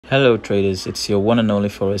Hello traders, it's your one and only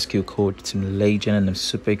forex coach TELEGERAM, and I'm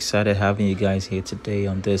super excited having you guys here today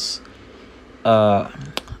on this.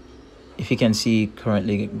 If you can see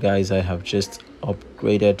currently, guys, I have just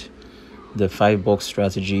upgraded the 5-box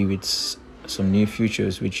strategy with some new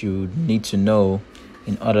features which you need to know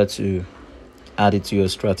in order to add it to your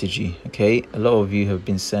strategy. Okay, a lot of you have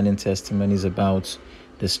been sending testimonies about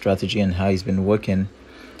the strategy and how it's been working,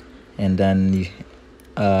 and then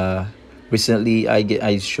recently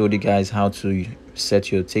I showed you guys how to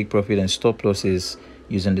set your take profit and stop losses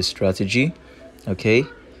using the strategy. Okay,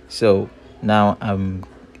 so now I'm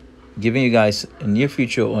giving you guys a new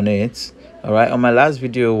feature on it. All right, on my last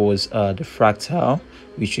video was the fractal,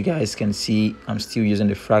 which you guys can see I'm still using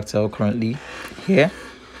the fractal currently here.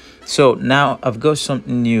 So now I've got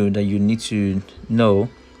something new that you need to know,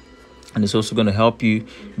 and it's also going to help you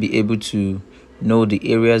be able to know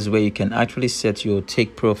the areas where you can actually set your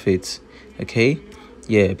take profits. Okay,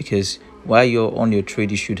 yeah, because while you're on your trade,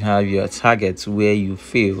 you should have your targets where you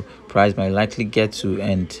feel price might likely get to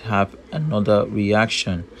and have another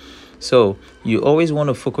reaction. So you always want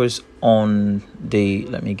to focus on the,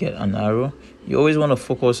 let me get an arrow, you always want to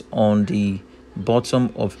focus on the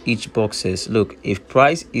bottom of each boxes. Look, if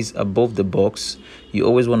price is above the box, you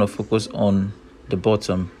always want to focus on the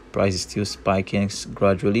bottom. Price is still spiking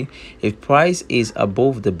gradually. If price is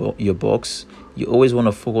above your box, you always want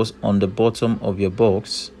to focus on the bottom of your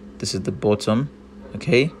box. This is the bottom,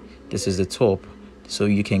 okay, this is the top. So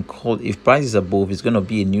you can call, if price is above, it's going to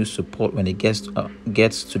be a new support when it gets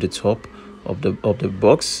to the top of the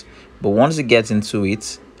box. But once it gets into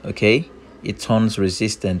it, okay, it turns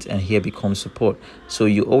resistant and here becomes support. So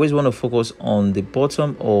you always want to focus on the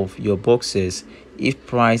bottom of your boxes if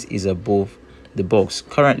price is above the box.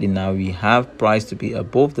 Currently now we have price to be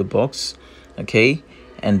above the box, okay,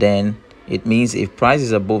 and then it means if price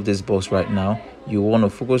is above this box right now, you want to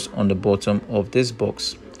focus on the bottom of this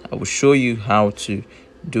box. I will show you how to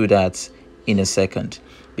do that in a second.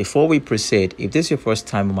 Before we proceed, if this is your first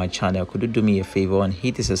time on my channel, could you do me a favor and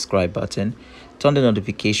hit the subscribe button, turn the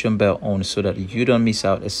notification bell on so that you don't miss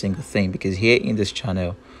out a single thing, because here in this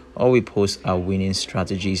channel all we post are winning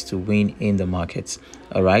strategies to win in the markets.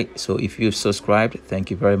 All right, so if you've subscribed,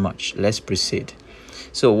 thank you very much. Let's proceed.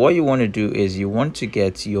 So what you want to do is you want to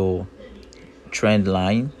get your trend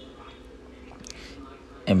line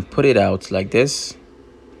and put it out like this.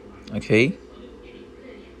 Okay,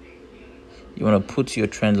 you want to put your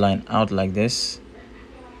trend line out like this.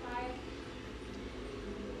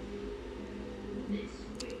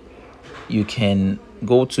 You can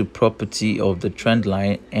go to property of the trend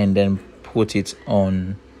line and then put it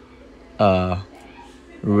on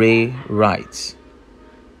ray right.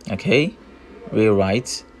 Okay, ray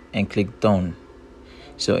right, and click done.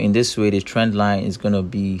 So in this way the trend line is going to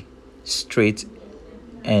be straight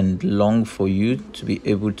and long for you to be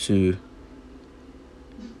able to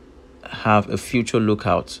have a future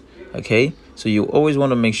lookout. Okay, so you always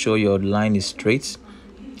want to make sure your line is straight.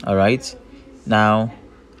 All right, now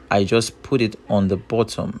I just put it on the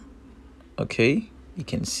bottom. Okay, you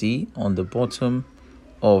can see on the bottom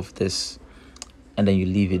of this, and then you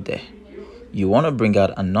leave it there. You want to bring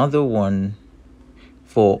out another one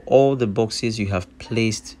for all the boxes you have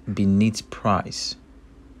placed beneath price.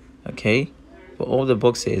 Okay, for all the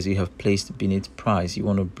boxes you have placed beneath price, you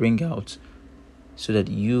want to bring out so that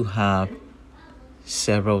you have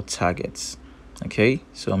several targets. Okay,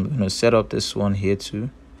 so I'm going to set up this one here too.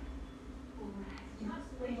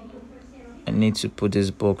 I need to put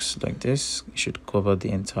this box like this. It should cover the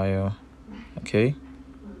entire, okay.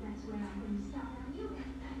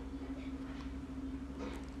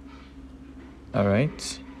 All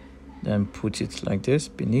right, then put it like this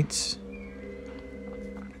beneath.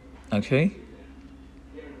 Okay,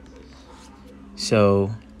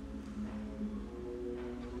 so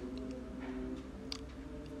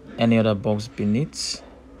any other box beneath.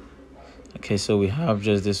 Okay, so we have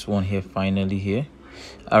just this one here finally here.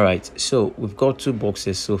 All right, so we've got 2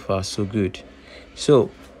 boxes so far, so good. So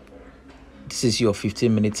this is your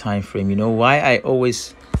 15-minute time frame. You know why I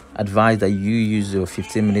always advise that you use your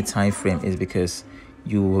 15-minute time frame is because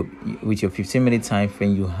with your 15-minute time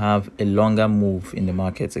frame you have a longer move in the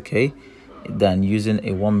market, okay, than using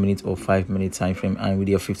a 1-minute or 5-minute time frame. And with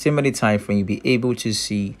your 15-minute time frame you'll be able to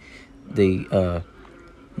see the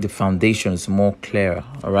foundations more clearer.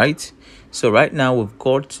 All right, so right now we've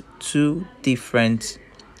got 2 different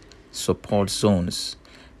support zones.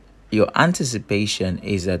 Your anticipation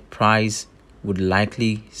is that price would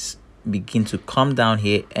likely begin to come down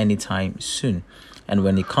here anytime soon, and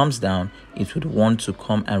when it comes down it would want to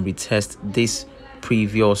come and retest this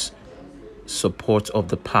previous support of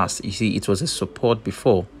the past. You see, it was a support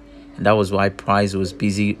before, That was why price was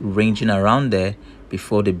busy ranging around there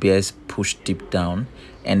before the bears pushed deep down,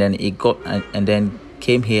 and then it got and then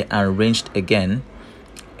came here and ranged again.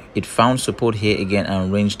 It found support here again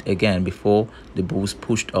and ranged again before the bulls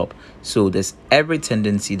pushed up. So there's every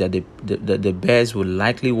tendency that the bears will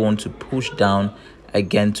likely want to push down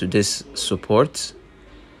again to this support.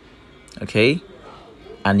 Okay,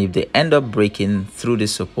 and if they end up breaking through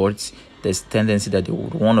this support, there's tendency that they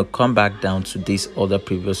would want to come back down to this other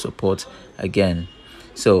previous support again.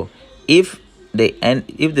 So if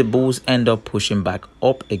the bulls end up pushing back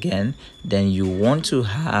up again, then you want to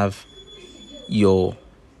have your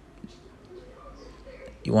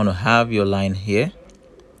line here.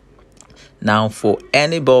 Now for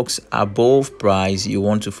any box above price, you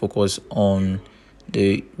want to focus on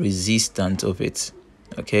the resistance of it.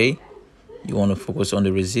 Okay, you want to focus on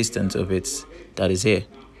the resistance of it, that is here.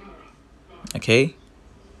 Okay,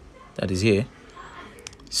 that is here.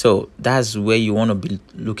 So that's where you want to be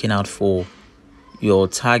looking out for your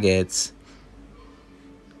targets.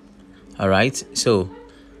 All right, so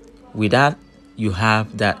with that, you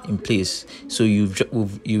have that in place. So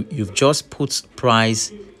you've just put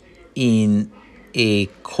price in a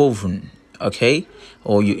coven, okay,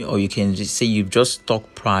 or you can just say you've just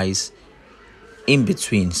stuck price in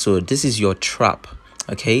between. So this is your trap.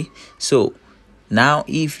 Okay, so now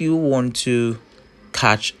if you want to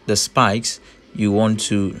catch the spikes, you want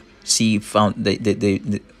to see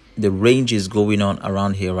the range is going on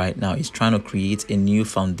around here right now. It's trying to create a new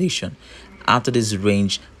foundation. After this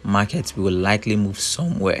range, markets will likely move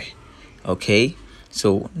somewhere. Okay,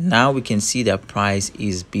 so now we can see that price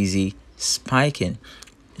is busy spiking.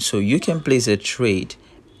 So you can place a trade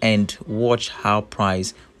and watch how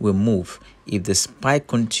price will move. If the spike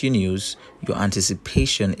continues, your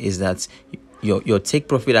anticipation is that your take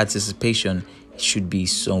profit anticipation should be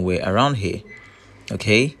somewhere around here.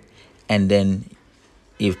 Okay, and then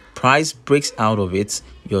if price breaks out of it,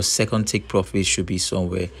 your second take profit should be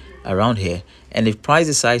somewhere around here. And if price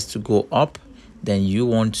decides to go up, then you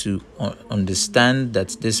want to understand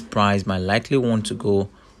that this price might likely want to go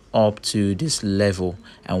up to this level,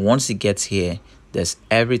 and once it gets here, there's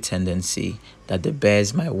every tendency that the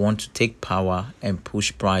bears might want to take power and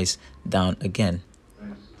push price down again.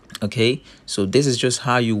 Okay, so this is just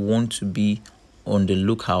how you want to be on the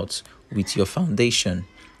lookout with your foundation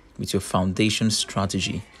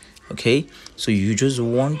strategy. Okay, so you just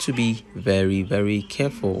want to be very, very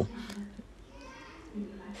careful.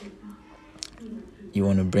 You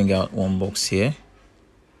want to bring out one box here.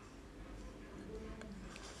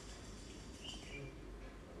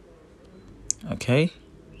 Okay,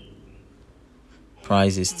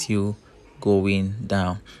 price is still going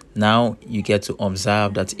down. Now you get to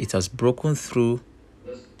observe that it has broken through.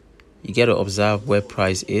 You get to observe where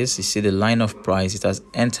price is. You see the line of price. It has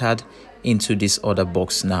entered into this other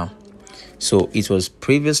box now. So it was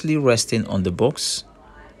previously resting on the box.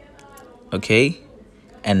 Okay,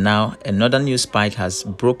 and now another new spike has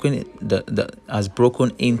broken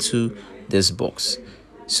into this box.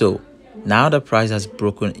 So now the price has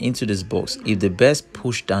broken into this box. If the bears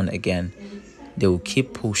push down again, they will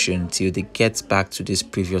keep pushing till they get back to this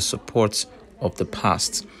previous support of the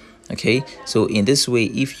past. Okay, so in this way,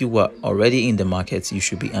 if you were already in the market, you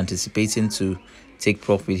should be anticipating to take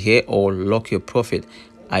profit here or lock your profit.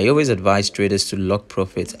 I always advise traders to lock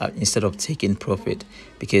profit instead of taking profit,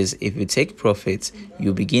 because if you take profit,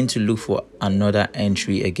 you begin to look for another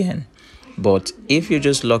entry again. But if you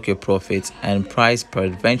just lock your profit and price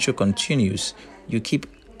peradventure continues, you keep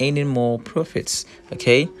earning more profits.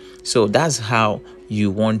 Okay, so that's how you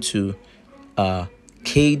want to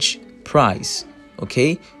cage price.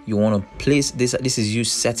 Okay, you want to place this is you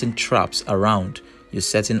setting traps around. You're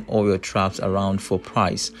setting all your traps around for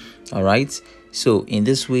price. All right, so in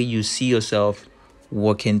this way, you see yourself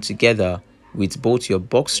working together with both your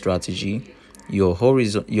box strategy, your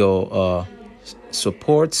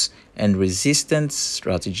supports and resistance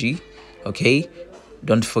strategy. Okay,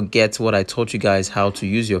 don't forget what I taught you guys how to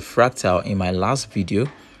use your fractal in my last video.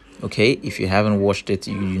 Okay, if you haven't watched it,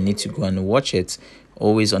 you need to go and watch it.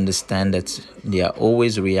 Always understand that there are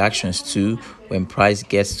always reactions to when price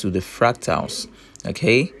gets to the fractals.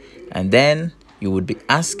 Okay, and then you would be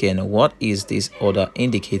asking, what is this other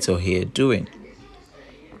indicator here doing?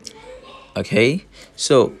 Okay,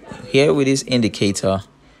 so here with this indicator,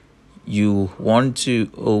 you want to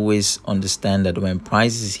always understand that when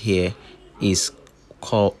price is here, it's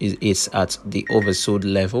at the oversold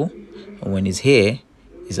level, and when it's here,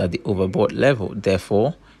 it's at the overbought level.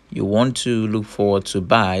 Therefore, you want to look forward to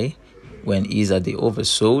buy when it's at the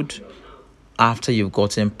oversold after you've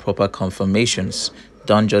gotten proper confirmations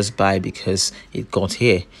Don't just buy because it got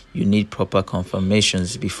here. You need proper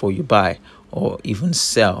confirmations before you buy, or even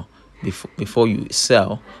sell. Before you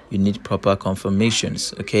sell, you need proper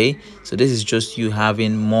confirmations. Okay, so this is just you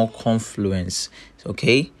having more confluence.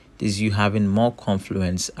 Okay, this is you having more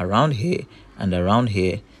confluence around here and around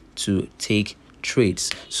here to take trades.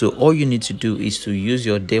 So all you need to do is to use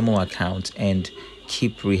your demo account and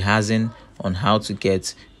keep rehearsing on how to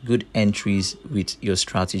get good entries with your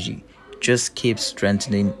strategy. Just keep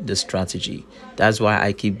strengthening the strategy. That's why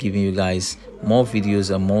I keep giving you guys more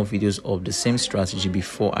videos and more videos of the same strategy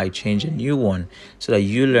before I change a new one, so that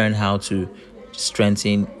you learn how to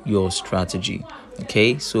strengthen your strategy.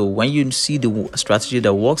 Okay, so when you see the strategy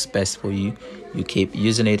that works best for you, you keep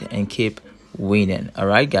using it and keep winning. All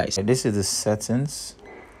right, guys, this is the settings.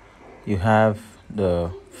 You have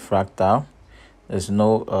the fractal. There's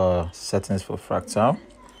no settings for fractal.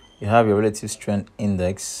 You have your relative strength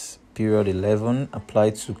index, period 11,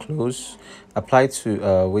 applied to close, applied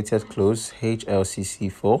to weighted close,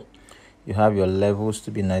 HLCC4. You have your levels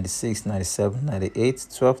to be 96, 97, 98,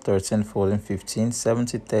 12, 13, 14, 15,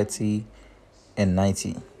 70, 30, and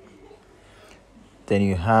 90. Then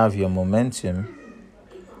you have your momentum,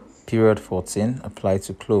 period 14, applied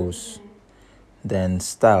to close. Then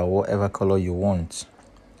style, whatever color you want,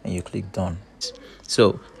 and you click done.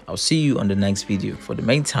 So I'll see you on the next video. For the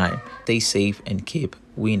meantime, stay safe and keep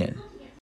winning.